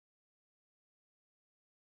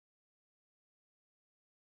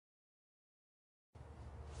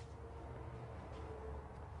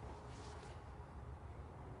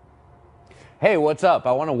Hey, what's up?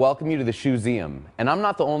 I want to welcome you to the Shoe-seum. And I'm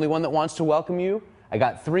not the only one that wants to welcome you. I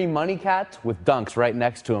got 3 money cats with dunks right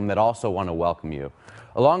next to them that also want to welcome you.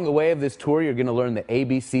 Along the way of this tour, you're going to learn the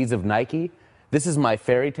ABCs of Nike. This is my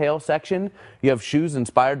fairy tale section. You have shoes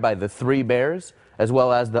inspired by the 3 bears, as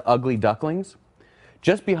well as the ugly ducklings.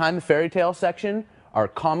 Just behind the fairy tale section are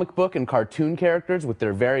comic book and cartoon characters with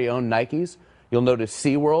their very own Nikes. You'll notice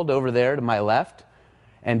SeaWorld over there to my left.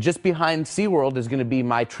 And just behind SeaWorld is going to be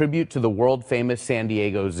my tribute to the world-famous San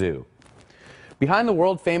Diego Zoo. Behind the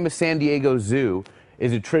world-famous San Diego Zoo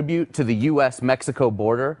is a tribute to the U.S.-Mexico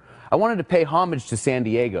border. I wanted to pay homage to San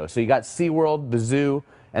Diego, so you got SeaWorld, the zoo,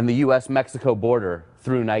 and the U.S.-Mexico border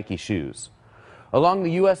through Nike shoes. Along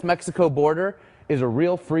the U.S.-Mexico border is a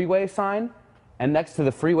real freeway sign, and next to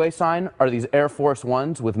the freeway sign are these Air Force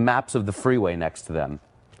Ones with maps of the freeway next to them.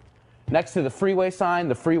 Next to the freeway sign,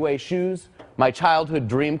 the freeway shoes, my childhood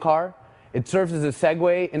dream car. It serves as a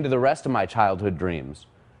segue into the rest of my childhood dreams.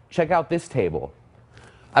 Check out this table.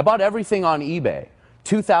 I bought everything on eBay.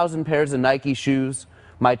 2,000 pairs of Nike shoes,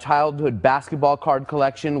 my childhood basketball card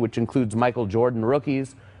collection, which includes Michael Jordan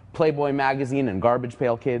rookies, Playboy magazine, and Garbage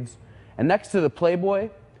Pail Kids. And next to the Playboy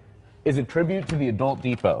is a tribute to the Adult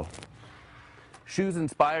Depot. Shoes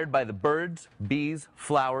inspired by the birds, bees,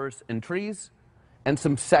 flowers, and trees, and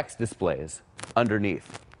some sex displays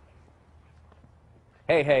underneath.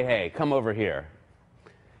 Hey, come over here.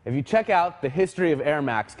 If you check out the history of Air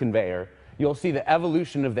Max conveyor, you'll see the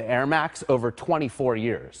evolution of the Air Max over 24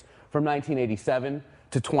 years, from 1987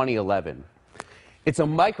 to 2011. It's a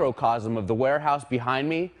microcosm of the warehouse behind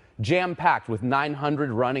me, jam-packed with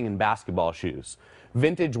 900 running and basketball shoes.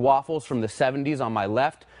 Vintage waffles from the 70s on my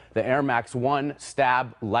left, the Air Max 1,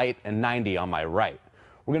 Stab, Light, and 90 on my right.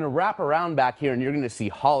 We're going to wrap around back here and you're going to see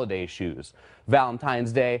holiday shoes.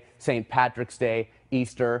 Valentine's Day, St. Patrick's Day,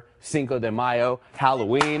 Easter, Cinco de Mayo,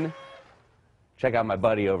 Halloween. Check out my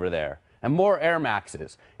buddy over there. And more Air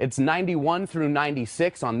Maxes. It's 91 through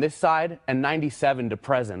 96 on this side and 97 to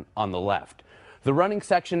present on the left. The running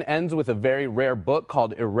section ends with a very rare book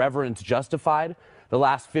called Irreverence Justified. The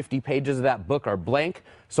last 50 pages of that book are blank,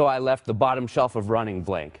 so I left the bottom shelf of running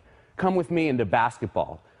blank. Come with me into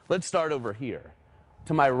basketball. Let's start over here.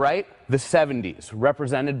 To my right, the 70s,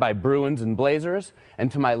 represented by Bruins and Blazers,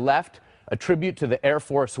 and to my left, a tribute to the Air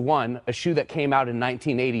Force One, a shoe that came out in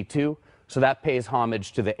 1982, so that pays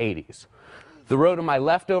homage to the 80s. The row to my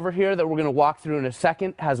left over here that we're going to walk through in a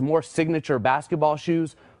second has more signature basketball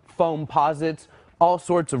shoes, foam posits, all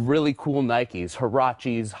sorts of really cool Nikes,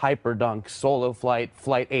 Hirachis, Hyperdunks, Solo Flight,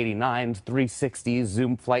 Flight 89s, 360s,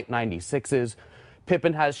 Zoom Flight 96s.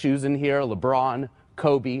 Pippen has shoes in here, LeBron,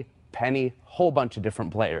 Kobe, Penny, whole bunch of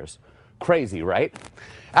different players. Crazy, right?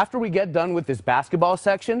 After we get done with this basketball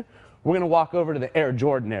section, we're going to walk over to the Air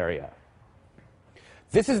Jordan area.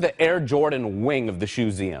 This is the Air Jordan wing of the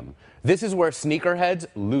Shoe-seum. This is where sneakerheads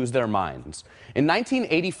lose their minds. In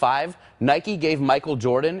 1985, Nike gave Michael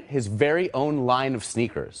Jordan his very own line of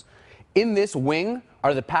sneakers. In this wing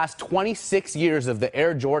are the past 26 years of the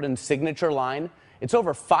Air Jordan signature line. It's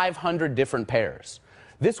over 500 different pairs.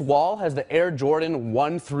 This wall has the Air Jordan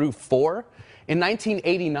 1 through 4. In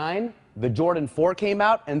 1989, the Jordan 4 came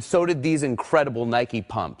out, and so did these incredible Nike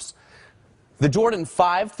pumps. The Jordan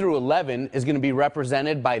 5 through 11 is going to be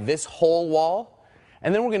represented by this whole wall,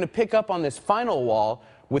 and then we're going to pick up on this final wall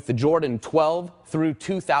with the Jordan 12 through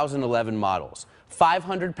 2011 models.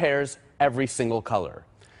 500 pairs, every single color.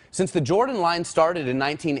 Since the Jordan line started in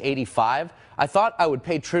 1985, I thought I would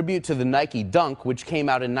pay tribute to the Nike Dunk, which came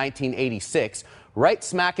out in 1986, right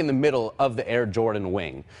smack in the middle of the Air Jordan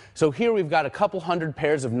wing. So here we've got a couple hundred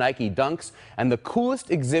pairs of Nike Dunks, and the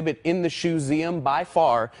coolest exhibit in the Shoe-seum by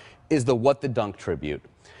far is the What the Dunk tribute.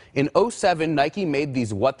 In '07, Nike made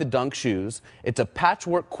these What the Dunk shoes. It's a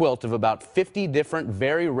patchwork quilt of about 50 different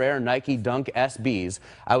very rare Nike Dunk SBs.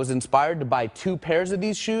 I was inspired to buy 2 pairs of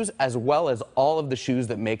these shoes as well as all of the shoes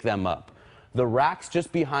that make them up. The racks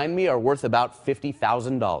just behind me are worth about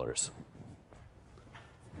 $50,000.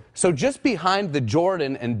 So just behind the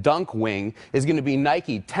Jordan and Dunk wing is going to be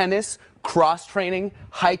Nike tennis, cross-training,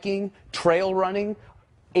 hiking, trail running,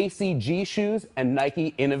 ACG shoes, and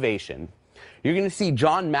Nike innovation. You're going to see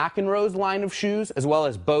John McEnroe's line of shoes, as well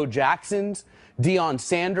as Bo Jackson's, Deion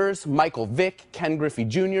Sanders, Michael Vick, Ken Griffey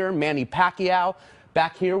Jr., Manny Pacquiao.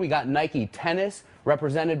 Back here we got Nike tennis,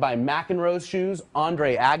 represented by McEnroe's shoes,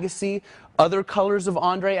 Andre Agassi, other colors of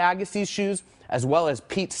Andre Agassi's shoes, as well as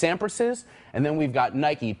Pete Sampras's. And then we've got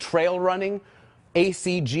Nike trail running,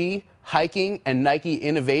 ACG, hiking, and Nike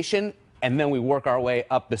innovation. And then we work our way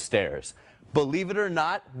up the stairs. Believe it or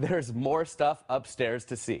not, there's more stuff upstairs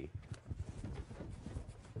to see.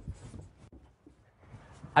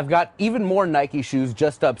 I've got even more Nike shoes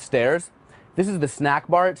just upstairs. This is the snack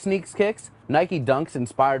bar at Sneaks Kicks. Nike Dunks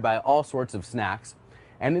inspired by all sorts of snacks.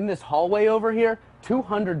 And in this hallway over here,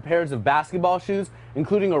 200 pairs of basketball shoes,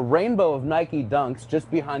 including a rainbow of Nike Dunks just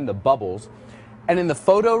behind the bubbles. And in the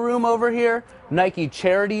photo room over here, Nike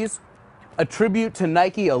Charities, a tribute to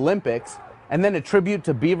Nike Olympics, and then a tribute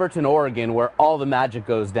to Beaverton, Oregon, where all the magic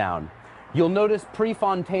goes down. You'll notice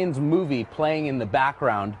Prefontaine's movie playing in the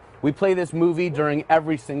background. We play this movie during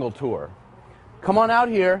every single tour. Come on out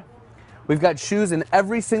here. We've got shoes in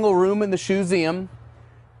every single room in the Shoe-seum,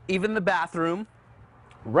 even the bathroom.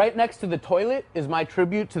 Right next to the toilet is my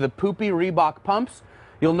tribute to the poopy Reebok pumps.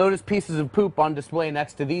 You'll notice pieces of poop on display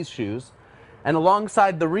next to these shoes. And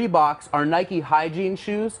alongside the Reeboks are Nike hygiene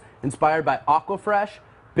shoes inspired by Aquafresh,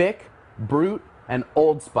 Bic, Brute, and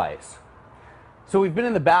Old Spice. So we've been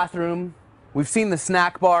in the bathroom, we've seen the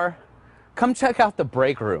snack bar. Come check out the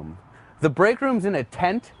break room. The break room's in a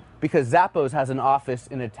tent because Zappos has an office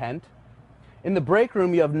in a tent. In the break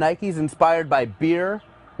room, you have Nikes inspired by beer,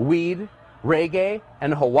 weed, reggae,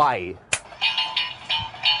 and Hawaii.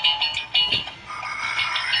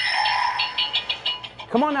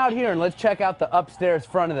 Come on out here and let's check out the upstairs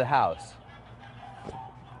front of the house.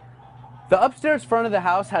 The upstairs front of the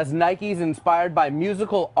house has Nikes inspired by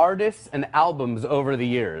musical artists and albums over the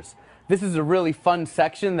years. This is a really fun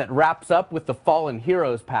section that wraps up with the Fallen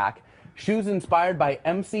Heroes pack. Shoes inspired by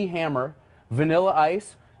MC Hammer, Vanilla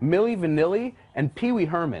Ice, Milli Vanilli, and Pee Wee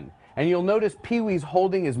Herman. And you'll notice Pee Wee's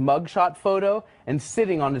holding his mugshot photo and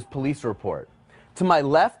sitting on his police report. To my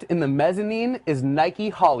left in the mezzanine is Nike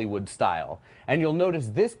Hollywood Style. And you'll notice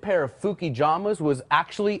this pair of Fuki Jamas was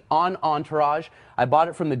actually on Entourage. I bought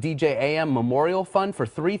it from the DJ AM Memorial Fund for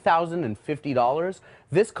 $3,050.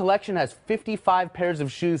 This collection has 55 pairs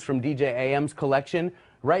of shoes from DJ AM's collection.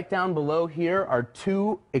 Right down below here are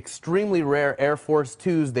two extremely rare Air Force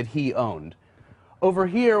 2s that he owned. Over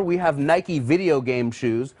here we have Nike video game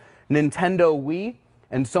shoes, Nintendo Wii,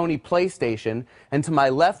 and Sony PlayStation. And to my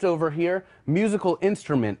left over here, musical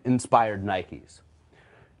instrument inspired Nikes.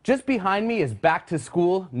 Just behind me is Back to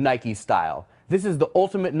School Nike Style. This is the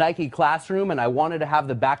ultimate Nike classroom, and I wanted to have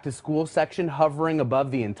the Back to School section hovering above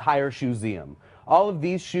the entire Shoe-seum. All of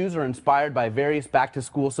these shoes are inspired by various back to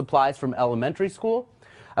school supplies from elementary school.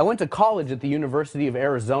 I went to college at the University of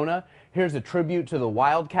Arizona. Here's a tribute to the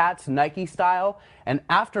Wildcats Nike Style. And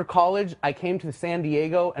after college, I came to San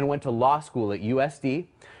Diego and went to law school at USD.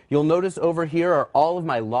 You'll notice over here are all of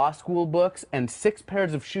my law school books and 6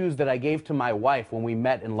 pairs of shoes that I gave to my wife when we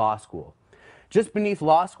met in law school. Just beneath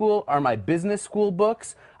law school are my business school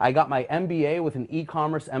books. I got my MBA with an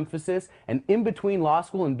e-commerce emphasis, and in between law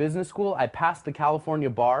school and business school, I passed the California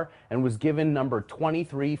bar and was given number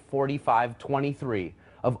 234523.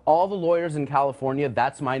 Of all the lawyers in California,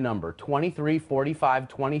 that's my number,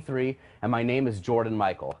 234523, and my name is Jordan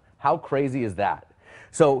Michael. How crazy is that?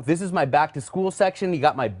 So this is my back to school section. You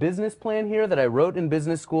got my business plan here that I wrote in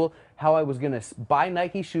business school, how I was going to buy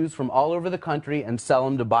Nike shoes from all over the country and sell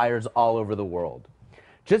them to buyers all over the world.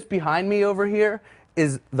 Just behind me over here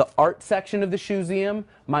is the art section of the Shoe-seum.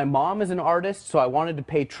 My mom is an artist, so I wanted to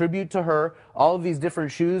pay tribute to her. All of these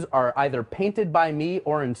different shoes are either painted by me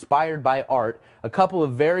or inspired by art. A couple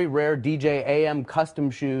of very rare DJ AM custom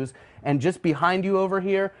shoes. And just behind you over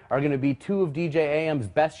here are going to be 2 of DJ AM's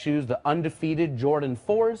best shoes, the undefeated Jordan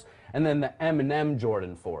 4s and then the M&M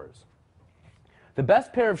Jordan 4s. The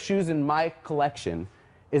best pair of shoes in my collection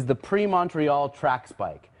is the Pre-Montreal Track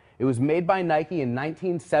Spike. It was made by Nike in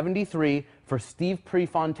 1973 for Steve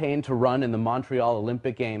Prefontaine to run in the Montreal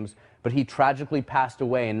Olympic Games, but he tragically passed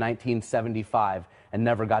away in 1975 and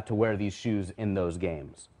never got to wear these shoes in those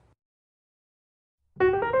games.